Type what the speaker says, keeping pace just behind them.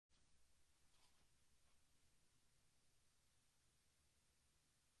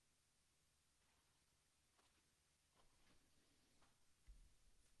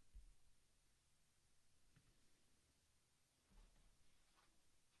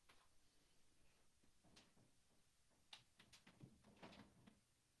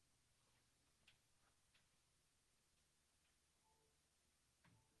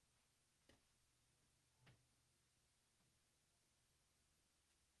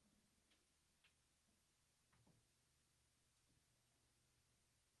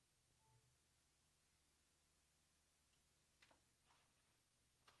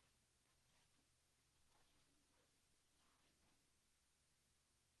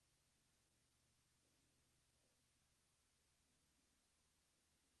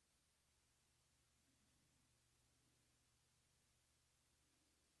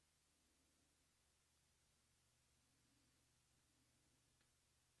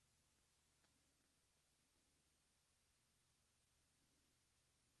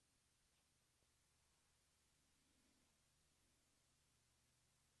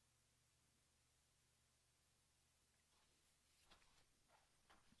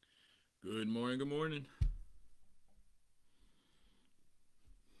Good morning, good morning.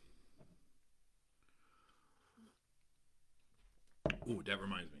 Ooh, that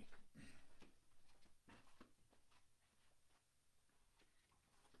reminds me.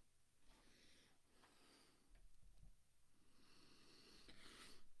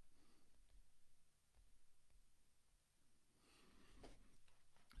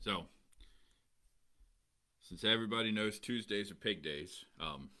 So, since everybody knows Tuesdays are pig days,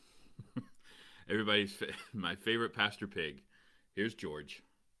 my favorite Pastor Pig. Here's George.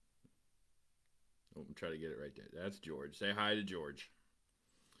 Oh, I'm trying to get it right there. That's George. Say hi to George.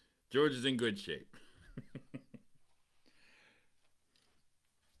 George is in good shape.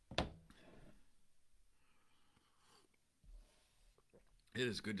 It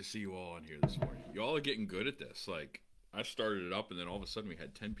is good to see you all on here this morning. Y'all are getting good at this. Like, I started it up, and then all of a sudden we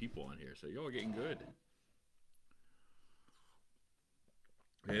had 10 people on here. So y'all are getting good.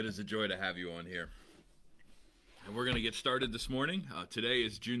 It is a joy to have you on here. And we're going to get started this morning. Today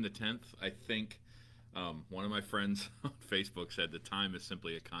is June the 10th. I think one of my friends on Facebook said the time is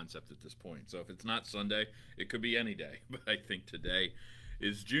simply a concept at this point. So if it's not Sunday, it could be any day. But I think today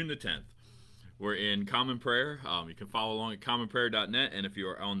is June the 10th. We're in Common Prayer. You can follow along at commonprayer.net, and if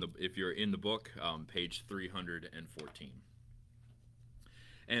you're in the book, page 314.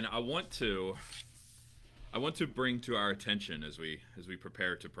 And I want to bring to our attention as we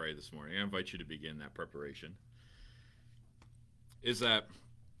prepare to pray this morning. I invite you to begin that preparation. Is that,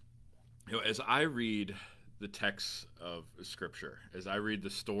 as I read the texts of Scripture, as I read the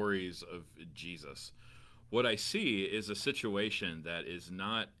stories of Jesus, what I see is a situation that is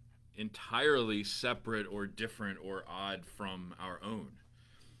not entirely separate or different or odd from our own.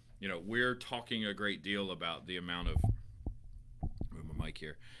 We're talking a great deal about the amount of, move my mic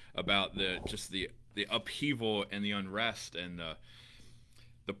here, about the upheaval and the unrest and the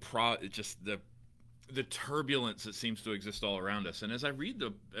turbulence that seems to exist all around us. And as I read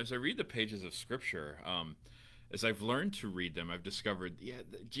the pages of Scripture, as I've learned to read them, I've discovered,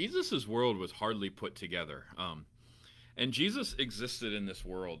 Jesus's world was hardly put together. And Jesus existed in this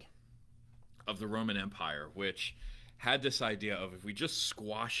world of the Roman Empire, which had this idea of, if we just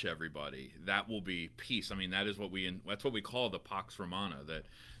squash everybody, that will be peace. I mean, that's what we call the Pax Romana, that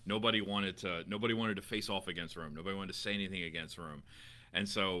nobody wanted to face off against Rome. Nobody wanted to say anything against Rome. And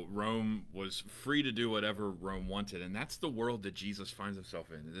so Rome was free to do whatever Rome wanted. And that's the world that Jesus finds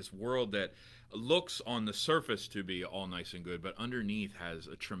himself in. This world that looks on the surface to be all nice and good, but underneath has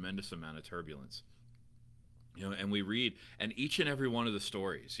a tremendous amount of turbulence. And we read, and each and every one of the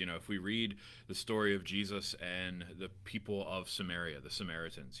stories, if we read the story of Jesus and the people of Samaria, the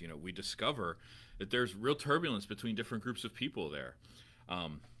Samaritans, we discover that there's real turbulence between different groups of people there.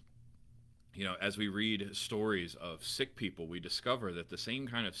 As we read stories of sick people, we discover that the same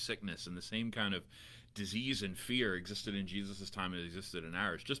kind of sickness and the same kind of disease and fear existed in Jesus' time as existed in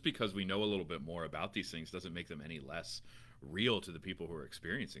ours. Just because we know a little bit more about these things doesn't make them any less real to the people who are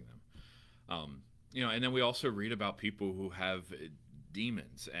experiencing them. And then we also read about people who have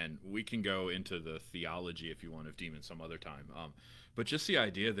demons, and we can go into the theology, if you want, of demons some other time. But just the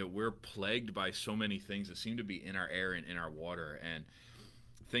idea that we're plagued by so many things that seem to be in our air and in our water, and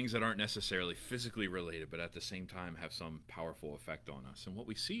things that aren't necessarily physically related, but at the same time have some powerful effect on us. And what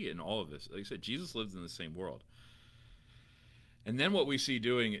we see in all of this, like I said, Jesus lives in the same world. And then what we see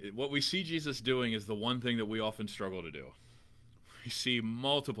Jesus doing is the one thing that we often struggle to do. We see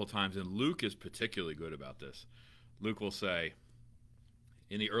multiple times, and Luke is particularly good about this. Luke will say,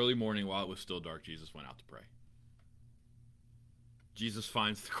 in the early morning while it was still dark, Jesus went out to pray. Jesus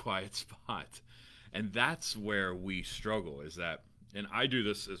finds the quiet spot. And that's where we struggle, is that, and I do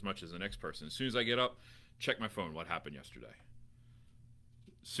this as much as the next person. As soon as I get up, check my phone, what happened yesterday?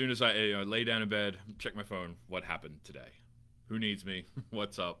 As soon as I lay down in bed, check my phone, what happened today? Who needs me?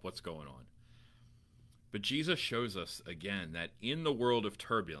 What's up? What's going on? But Jesus shows us again that in the world of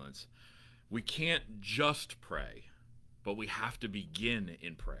turbulence, we can't just pray, but we have to begin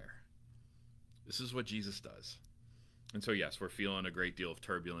in prayer. This is what Jesus does. And so, yes, we're feeling a great deal of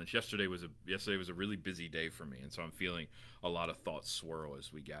turbulence. Yesterday was a really busy day for me, and so I'm feeling a lot of thoughts swirl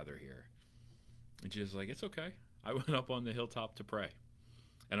as we gather here. And Jesus is like, it's okay. I went up on the hilltop to pray.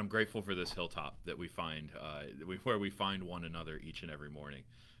 And I'm grateful for this hilltop that we find, where we find one another each and every morning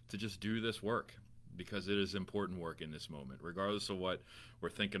to just do this work. Because it is important work in this moment, regardless of what we're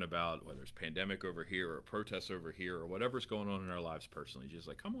thinking about, whether it's pandemic over here or protests over here or whatever's going on in our lives personally. Just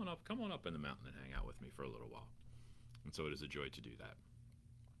like, come on up in the mountain and hang out with me for a little while. And so it is a joy to do that.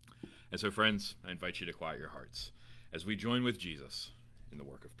 And so, friends, I invite you to quiet your hearts as we join with Jesus in the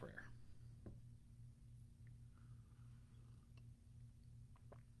work of prayer.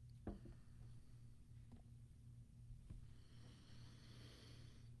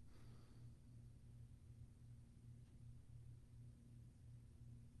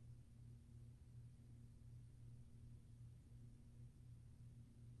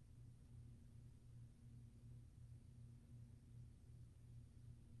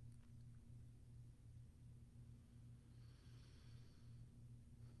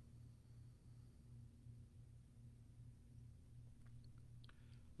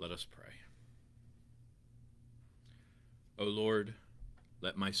 Let us pray. O Lord,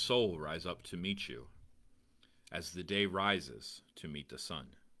 let my soul rise up to meet you, as the day rises to meet the sun.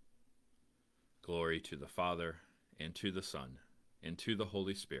 Glory to the Father, and to the Son, and to the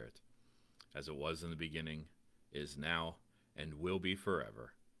Holy Spirit, as it was in the beginning, is now, and will be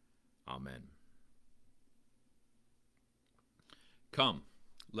forever. Amen. Come,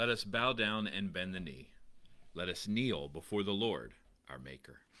 let us bow down and bend the knee. Let us kneel before the Lord, our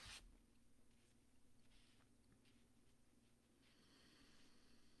Maker.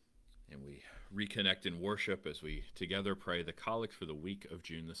 And we reconnect in worship as we together pray the collect for the week of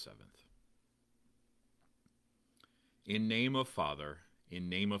June the 7th. In name of Father, in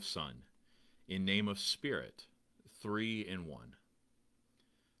name of Son, in name of Spirit, three in one.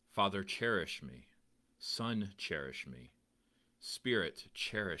 Father, cherish me. Son, cherish me. Spirit,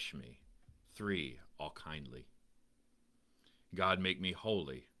 cherish me. Three, all kindly. God, make me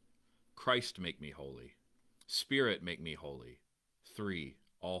holy. Christ, make me holy. Spirit, make me holy. Three,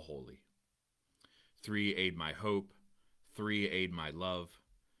 all holy. Three, aid my hope. Three, aid my love.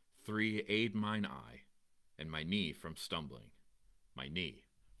 Three, aid mine eye, and my knee from stumbling. My knee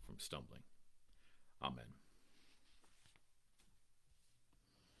from stumbling. Amen.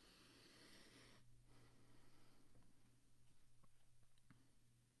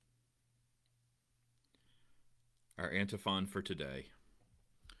 Our antiphon for today.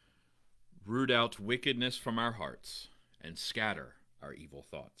 Root out wickedness from our hearts and scatter our evil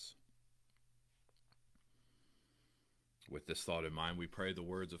thoughts. With this thought in mind, we pray the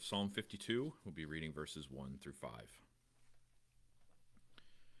words of Psalm 52. We'll be reading verses 1 through 5.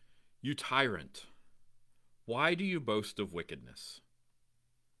 You tyrant, why do you boast of wickedness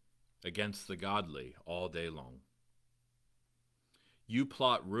against the godly all day long? You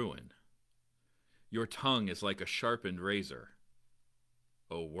plot ruin. Your tongue is like a sharpened razor,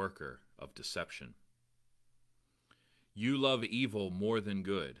 O worker of deception. You love evil more than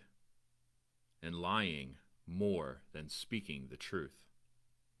good, and lying more than speaking the truth.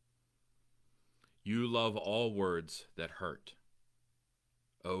 You love all words that hurt,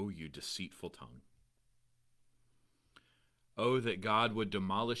 O you deceitful tongue. Oh, that God would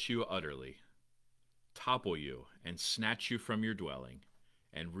demolish you utterly, topple you and snatch you from your dwelling,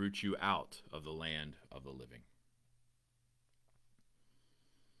 and root you out of the land of the living.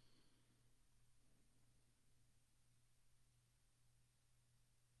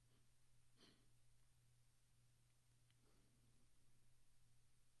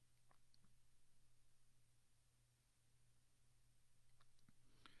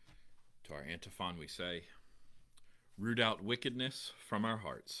 To our antiphon we say, root out wickedness from our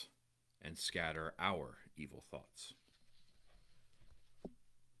hearts and scatter our evil thoughts.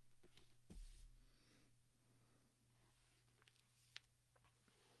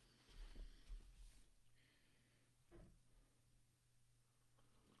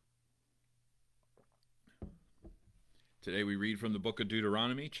 Today we read from the book of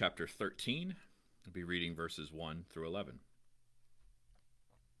Deuteronomy, chapter 13. I'll be reading verses 1 through 11.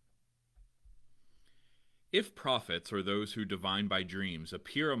 If prophets or those who divine by dreams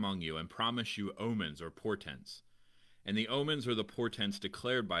appear among you and promise you omens or portents, and the omens or the portents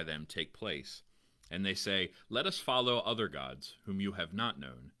declared by them take place, and they say, let us follow other gods whom you have not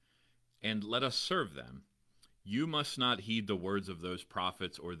known, and let us serve them, you must not heed the words of those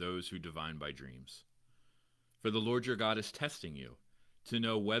prophets or those who divine by dreams. For the Lord your God is testing you, to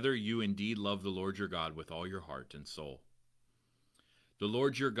know whether you indeed love the Lord your God with all your heart and soul. The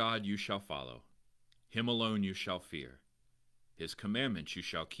Lord your God you shall follow. Him alone you shall fear. His commandments you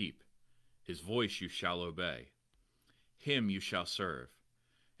shall keep. His voice you shall obey. Him you shall serve,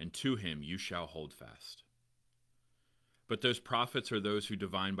 and to him you shall hold fast. But those prophets or those who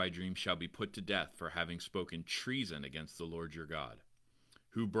divine by dreams shall be put to death for having spoken treason against the Lord your God,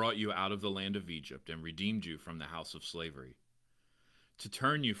 who brought you out of the land of Egypt and redeemed you from the house of slavery, to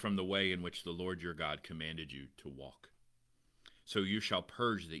turn you from the way in which the Lord your God commanded you to walk. So you shall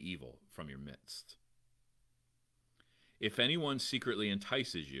purge the evil from your midst. If anyone secretly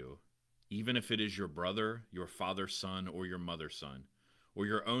entices you, even if it is your brother, your father's son, or your mother's son, or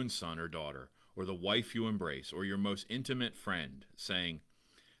your own son or daughter, or the wife you embrace, or your most intimate friend, saying,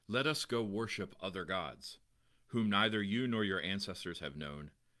 let us go worship other gods, whom neither you nor your ancestors have known,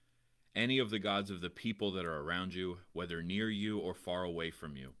 any of the gods of the people that are around you, whether near you or far away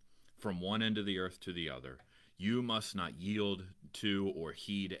from you, from one end of the earth to the other, you must not yield to or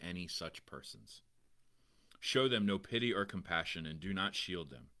heed any such persons. Show them no pity or compassion, and do not shield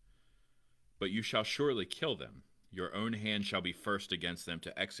them. But you shall surely kill them. Your own hand shall be first against them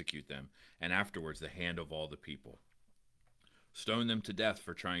to execute them, and afterwards the hand of all the people. Stone them to death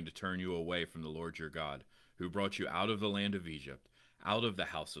for trying to turn you away from the Lord your God, who brought you out of the land of Egypt, out of the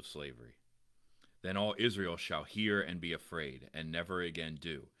house of slavery. Then all Israel shall hear and be afraid, and never again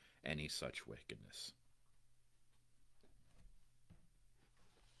do any such wickedness.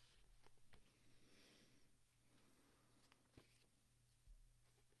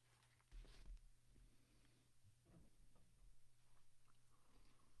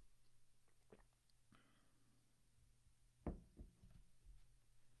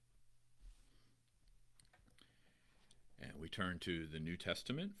 And we turn to the New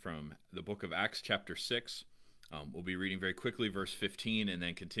Testament from the book of Acts, chapter 6. We'll be reading very quickly verse 15 and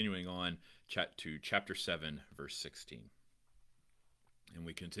then continuing on to chapter 7, verse 16. And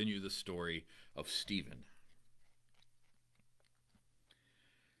we continue the story of Stephen.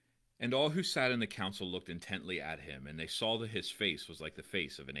 And all who sat in the council looked intently at him, and they saw that his face was like the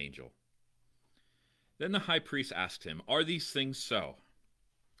face of an angel. Then the high priest asked him, "Are these things so?"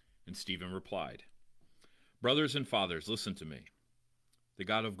 And Stephen replied, "Brothers and fathers, listen to me. The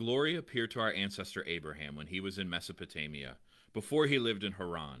God of glory appeared to our ancestor Abraham when he was in Mesopotamia, before he lived in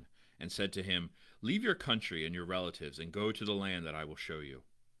Haran, and said to him, 'Leave your country and your relatives and go to the land that I will show you.'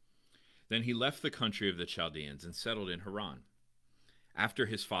 Then he left the country of the Chaldeans and settled in Haran. After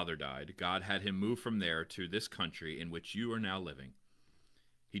his father died, God had him move from there to this country in which you are now living.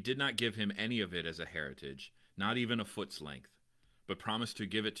 He did not give him any of it as a heritage, not even a foot's length, but promised to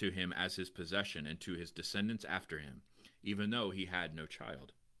give it to him as his possession and to his descendants after him, even though he had no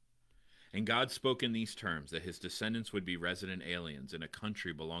child. And God spoke in these terms, that his descendants would be resident aliens in a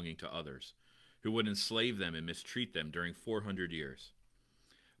country belonging to others, who would enslave them and mistreat them during 400 years.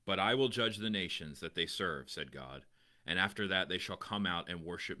 But I will judge the nations that they serve, said God, and after that they shall come out and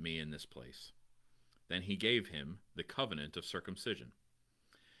worship me in this place. Then he gave him the covenant of circumcision.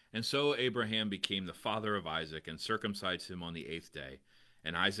 And so Abraham became the father of Isaac and circumcised him on the 8th day,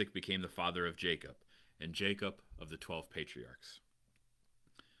 and Isaac became the father of Jacob, and Jacob of the 12 patriarchs.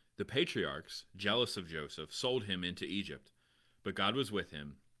 The patriarchs, jealous of Joseph, sold him into Egypt, but God was with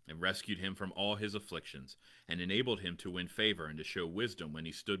him and rescued him from all his afflictions, and enabled him to win favor and to show wisdom when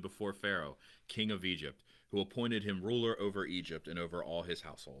he stood before Pharaoh, king of Egypt, who appointed him ruler over Egypt and over all his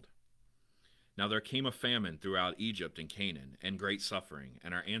household. Now there came a famine throughout Egypt and Canaan, and great suffering,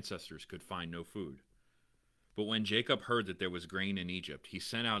 and our ancestors could find no food. But when Jacob heard that there was grain in Egypt, he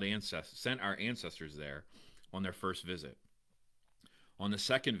sent our ancestors there on their first visit. On the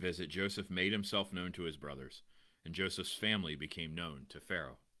second visit, Joseph made himself known to his brothers, and Joseph's family became known to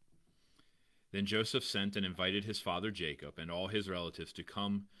Pharaoh. Then Joseph sent and invited his father Jacob and all his relatives to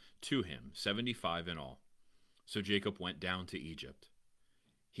come to him, 75 in all. So Jacob went down to Egypt.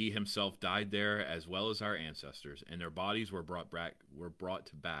 He himself died there as well as our ancestors, and their bodies were brought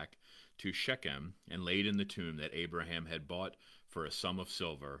back to Shechem and laid in the tomb that Abraham had bought for a sum of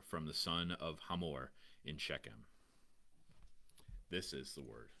silver from the son of Hamor in Shechem. This is the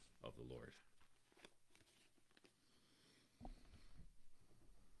word of the Lord.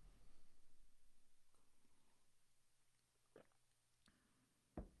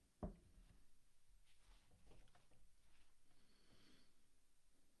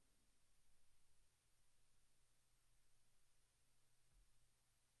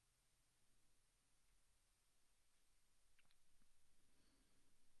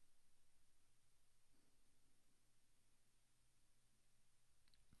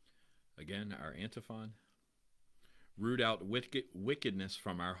 Again, our antiphon. Root out wickedness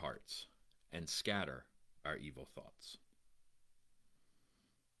from our hearts and scatter our evil thoughts.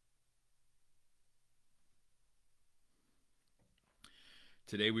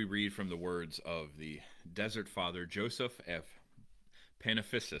 Today we read from the words of the Desert Father Joseph F.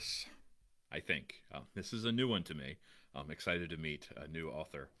 Panephysis, I think. This is a new one to me. I'm excited to meet a new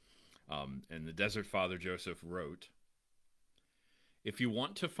author. And the Desert Father Joseph wrote, "If you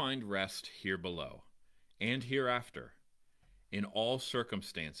want to find rest here below and hereafter, in all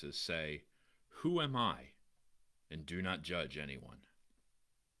circumstances say, 'Who am I?' and do not judge anyone."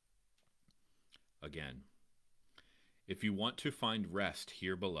 Again, if you want to find rest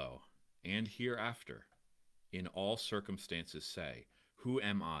here below and hereafter, in all circumstances say, 'Who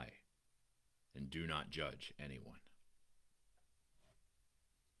am I?' and do not judge anyone.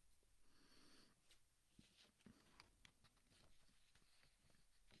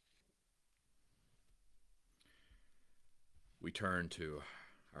 We turn to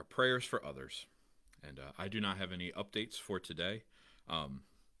our prayers for others, and I do not have any updates for today.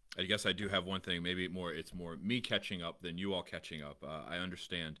 I guess I do have one thing. Maybe it's more me catching up than you all catching up. I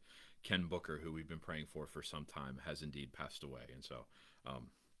understand Ken Booker, who we've been praying for some time, has indeed passed away, and so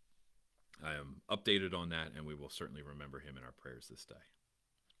I am updated on that, and we will certainly remember him in our prayers this day.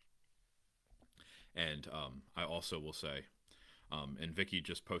 And I also will say, and Vicky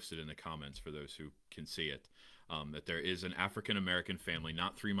just posted in the comments for those who can see it, that there is an African-American family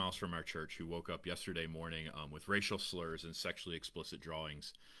not 3 miles from our church who woke up yesterday morning with racial slurs and sexually explicit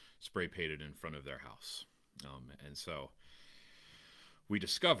drawings spray painted in front of their house. And so we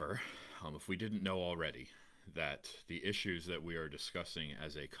discover, if we didn't know already, that the issues that we are discussing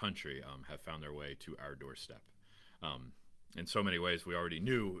as a country have found their way to our doorstep. In so many ways, we already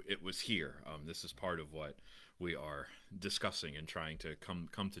knew it was here. This is part of what we are discussing and trying to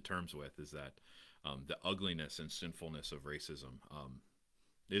come to terms with, is that the ugliness and sinfulness of racism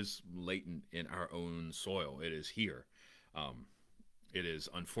is latent in our own soil. It is here. It is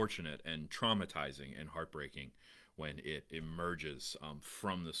unfortunate and traumatizing and heartbreaking when it emerges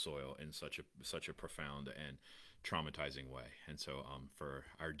from the soil in such a profound and traumatizing way. And so for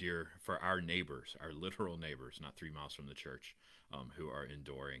our neighbors, our literal neighbors, not 3 miles from the church, who are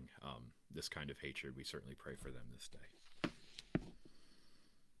enduring this kind of hatred, we certainly pray for them this day.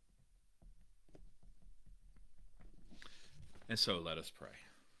 And so let us pray.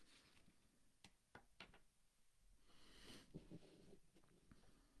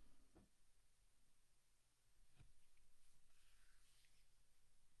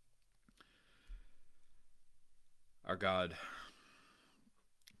 Our God,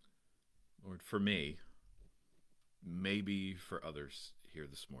 Lord, for me, maybe for others here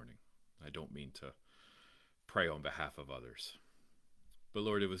this morning, I don't mean to pray on behalf of others, but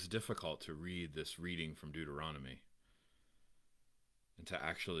Lord, it was difficult to read this reading from Deuteronomy and to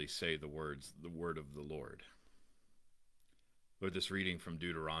actually say the word of the Lord. Lord, this reading from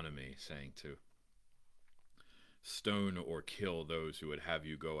Deuteronomy saying to stone or kill those who would have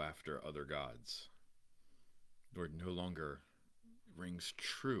you go after other gods, Lord, no longer rings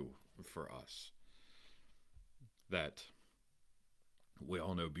true for us. That we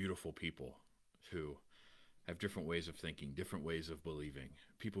all know beautiful people who have different ways of thinking, different ways of believing,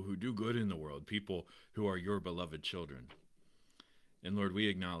 people who do good in the world, people who are your beloved children. And Lord, we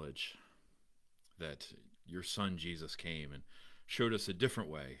acknowledge that your Son Jesus came and showed us a different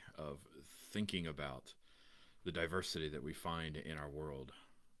way of thinking about the diversity that we find in our world.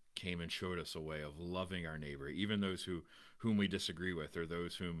 Came and showed us a way of loving our neighbor, even those whom we disagree with, or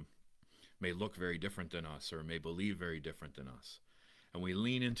those whom may look very different than us or may believe very different than us. And we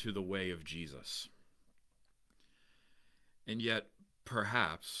lean into the way of Jesus. And yet,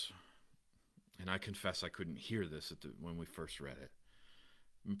 perhaps, and I confess I couldn't hear this when we first read it,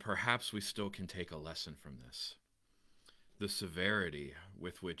 perhaps we still can take a lesson from this. The severity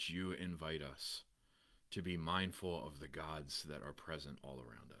with which you invite us to be mindful of the gods that are present all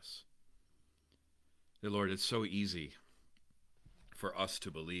around us. Lord, it's so easy for us to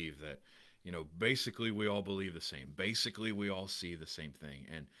believe that, basically we all believe the same. Basically we all see the same thing.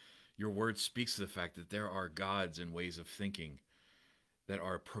 And your word speaks to the fact that there are gods and ways of thinking that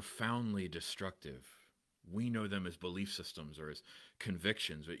are profoundly destructive. We know them as belief systems or as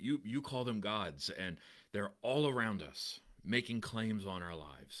convictions, but you call them gods, and they're all around us, making claims on our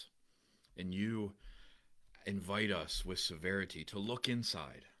lives. And you invite us with severity to look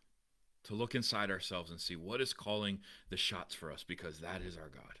inside ourselves and see what is calling the shots for us, because that is our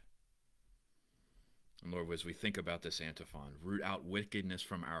God. And Lord, as we think about this antiphon, root out wickedness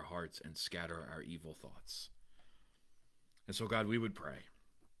from our hearts and scatter our evil thoughts. And so, God, we would pray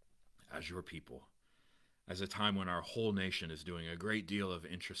as your people, as a time when our whole nation is doing a great deal of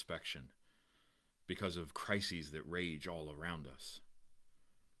introspection because of crises that rage all around us.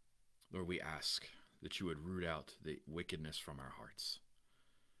 Lord, we ask that you would root out the wickedness from our hearts.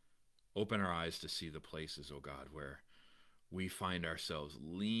 Open our eyes to see the places, O God, where we find ourselves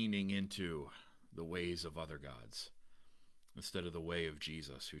leaning into the ways of other gods instead of the way of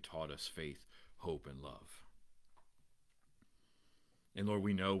Jesus, who taught us faith, hope, and love. And Lord,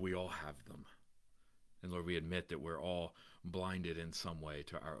 we know we all have them. And Lord, we admit that we're all blinded in some way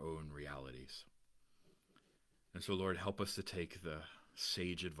to our own realities. And so, Lord, help us to take the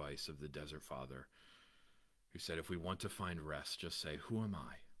sage advice of the Desert Father, who said, if we want to find rest, just say, who am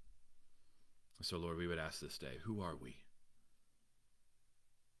I? So, Lord, we would ask this day, who are we?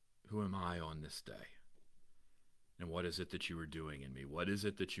 Who am I on this day? And what is it that you are doing in me? What is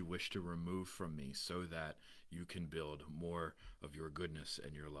it that you wish to remove from me so that you can build more of your goodness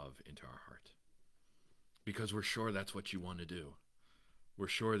and your love into our heart? Because we're sure that's what you want to do. We're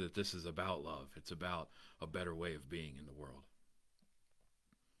sure that this is about love. It's about a better way of being in the world.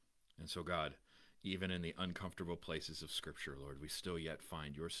 And so, God, even in the uncomfortable places of Scripture, Lord, we still yet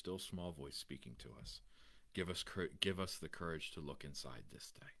find your still small voice speaking to us. Give us the courage to look inside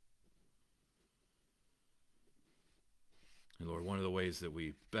this day. And Lord, one of the ways that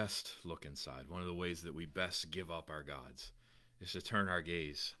we best look inside, one of the ways that we best give up our gods, is to turn our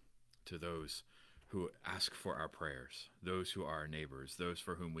gaze to those who ask for our prayers, those who are our neighbors, those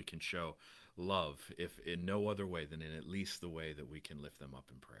for whom we can show love, if in no other way than in at least the way that we can lift them up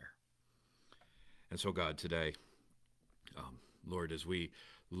in prayer. And so, God, today, Lord, as we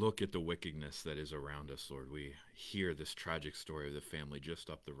look at the wickedness that is around us, Lord, we hear this tragic story of the family just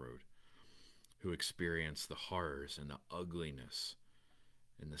up the road who experienced the horrors and the ugliness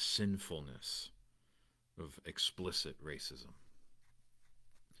and the sinfulness of explicit racism.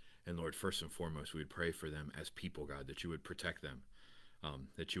 And Lord, first and foremost, we would pray for them as people, God, that you would protect them,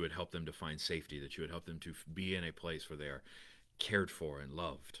 that you would help them to find safety, that you would help them to be in a place where they are cared for and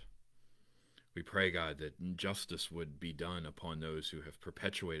loved. We pray, God, that justice would be done upon those who have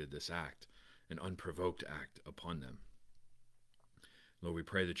perpetuated this act, an unprovoked act upon them. Lord, we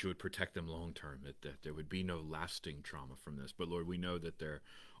pray that you would protect them long term, that there would be no lasting trauma from this. But Lord, we know that there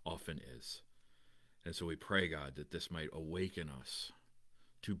often is. And so we pray, God, that this might awaken us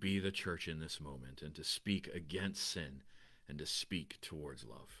to be the church in this moment and to speak against sin and to speak towards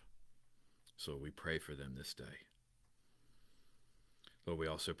love. So we pray for them this day. Lord, we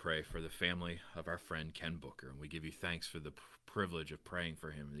also pray for the family of our friend Ken Booker, and we give you thanks for the privilege of praying for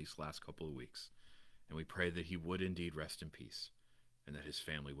him these last couple of weeks. And we pray that he would indeed rest in peace, and that his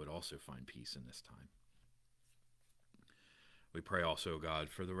family would also find peace in this time. We pray also, God,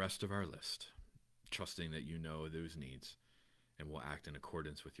 for the rest of our list, trusting that you know those needs and will act in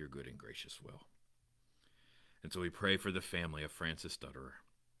accordance with your good and gracious will. And so we pray for the family of Francis Dutterer,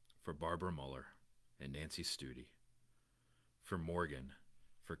 for Barbara Muller and Nancy Studi, for Morgan,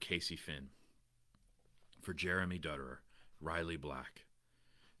 for Casey Finn, for Jeremy Dutterer, Riley Black,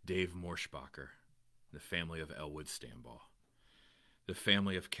 Dave Morschbacher, the family of Elwood Stanbaugh, the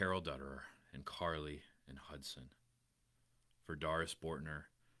family of Carol Dutterer and Carly and Hudson, for Doris Bortner,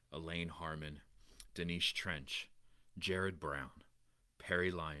 Elaine Harmon, Denise Trench, Jared Brown,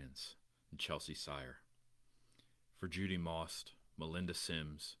 Perry Lyons, and Chelsea Sire, for Judy Most, Melinda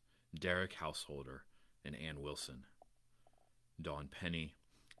Sims, Derek Householder, and Ann Wilson, Dawn Penny,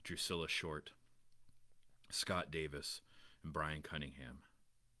 Drusilla Short, Scott Davis, and Brian Cunningham,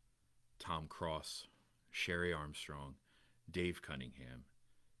 Tom Cross, Sherry Armstrong, Dave Cunningham,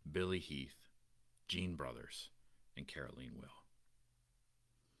 Billy Heath, Jean Brothers, and Caroline Will.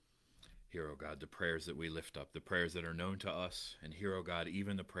 Hear, O God, the prayers that we lift up, the prayers that are known to us, and hear, O God,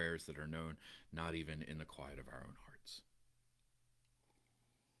 even the prayers that are known not even in the quiet of our own hearts.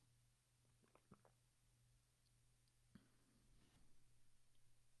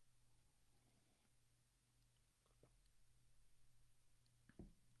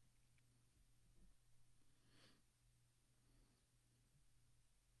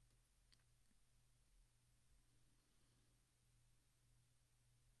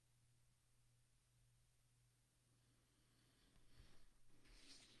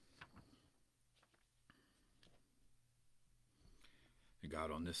 And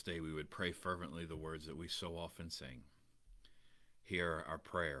God, on this day we would pray fervently the words that we so often sing. Hear our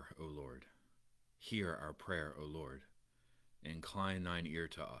prayer, O Lord. Hear our prayer, O Lord. Incline thine ear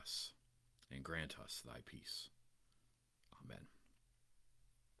to us, and grant us thy peace. Amen.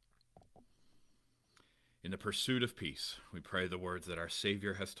 In the pursuit of peace, we pray the words that our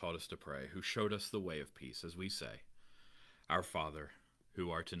Savior has taught us to pray, who showed us the way of peace, as we say, Our Father, who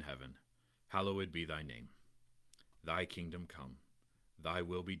art in heaven, hallowed be thy name. Thy kingdom come. Thy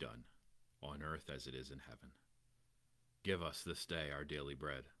will be done, on earth as it is in heaven. Give us this day our daily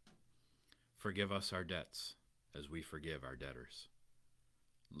bread. Forgive us our debts, as we forgive our debtors.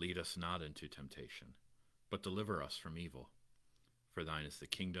 Lead us not into temptation, but deliver us from evil. For thine is the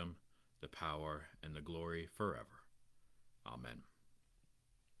kingdom, the power, and the glory forever. Amen.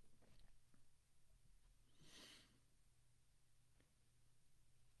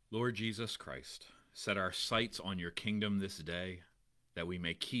 Lord Jesus Christ, set our sights on your kingdom this day, that we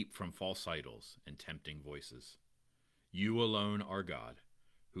may keep from false idols and tempting voices. You alone are God,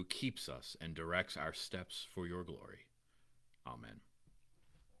 who keeps us and directs our steps for your glory. Amen.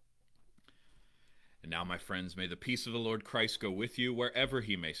 And now, my friends, may the peace of the Lord Christ go with you wherever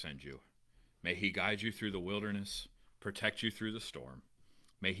he may send you. May he guide you through the wilderness, protect you through the storm.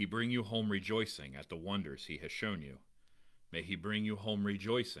 May he bring you home rejoicing at the wonders he has shown you. May he bring you home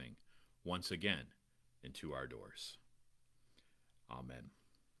rejoicing once again into our doors. Amen.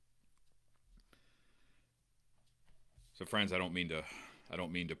 So, friends, I don't mean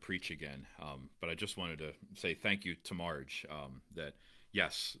to preach again, but I just wanted to say thank you to Marge. That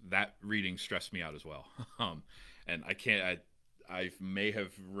yes, that reading stressed me out as well, and I may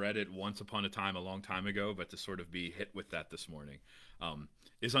have read it once upon a time, a long time ago, but to sort of be hit with that this morning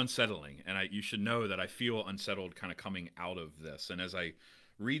is unsettling. And you should know that I feel unsettled kind of coming out of this. And as I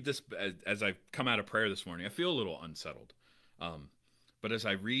read this, as I come out of prayer this morning, I feel a little unsettled. But as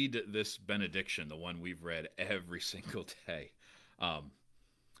I read this benediction, the one we've read every single day,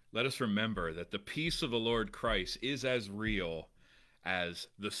 let us remember that the peace of the Lord Christ is as real as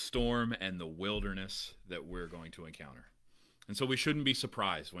the storm and the wilderness that we're going to encounter. And so we shouldn't be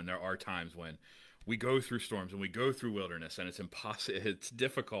surprised when there are times when we go through storms and we go through wilderness and it's impossible, it's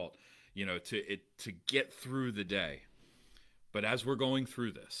difficult, to get through the day. But as we're going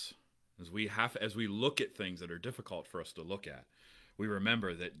through this, as we look at things that are difficult for us to look at, we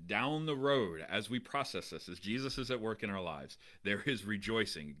remember that down the road, as we process this, as Jesus is at work in our lives, there is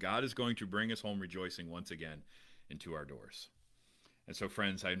rejoicing. God is going to bring us home rejoicing once again into our doors. And so,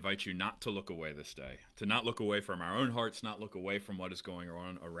 friends, I invite you not to look away this day, to not look away from our own hearts, not look away from what is going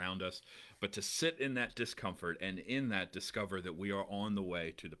on around us, but to sit in that discomfort and in that discover that we are on the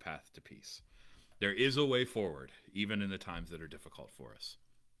way to the path to peace. There is a way forward, even in the times that are difficult for us.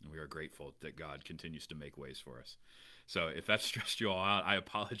 And we are grateful that God continues to make ways for us. So if that stressed you all out, I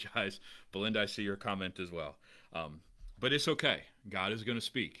apologize. Belinda, I see your comment as well. But it's okay. God is going to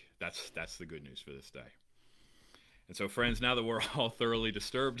speak. That's the good news for this day. And so, friends, now that we're all thoroughly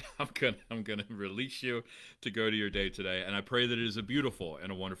disturbed, I'm gonna release you to go to your day today. And I pray that it is a beautiful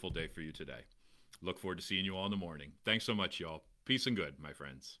and a wonderful day for you today. Look forward to seeing you all in the morning. Thanks so much, y'all. Peace and good, my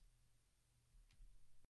friends.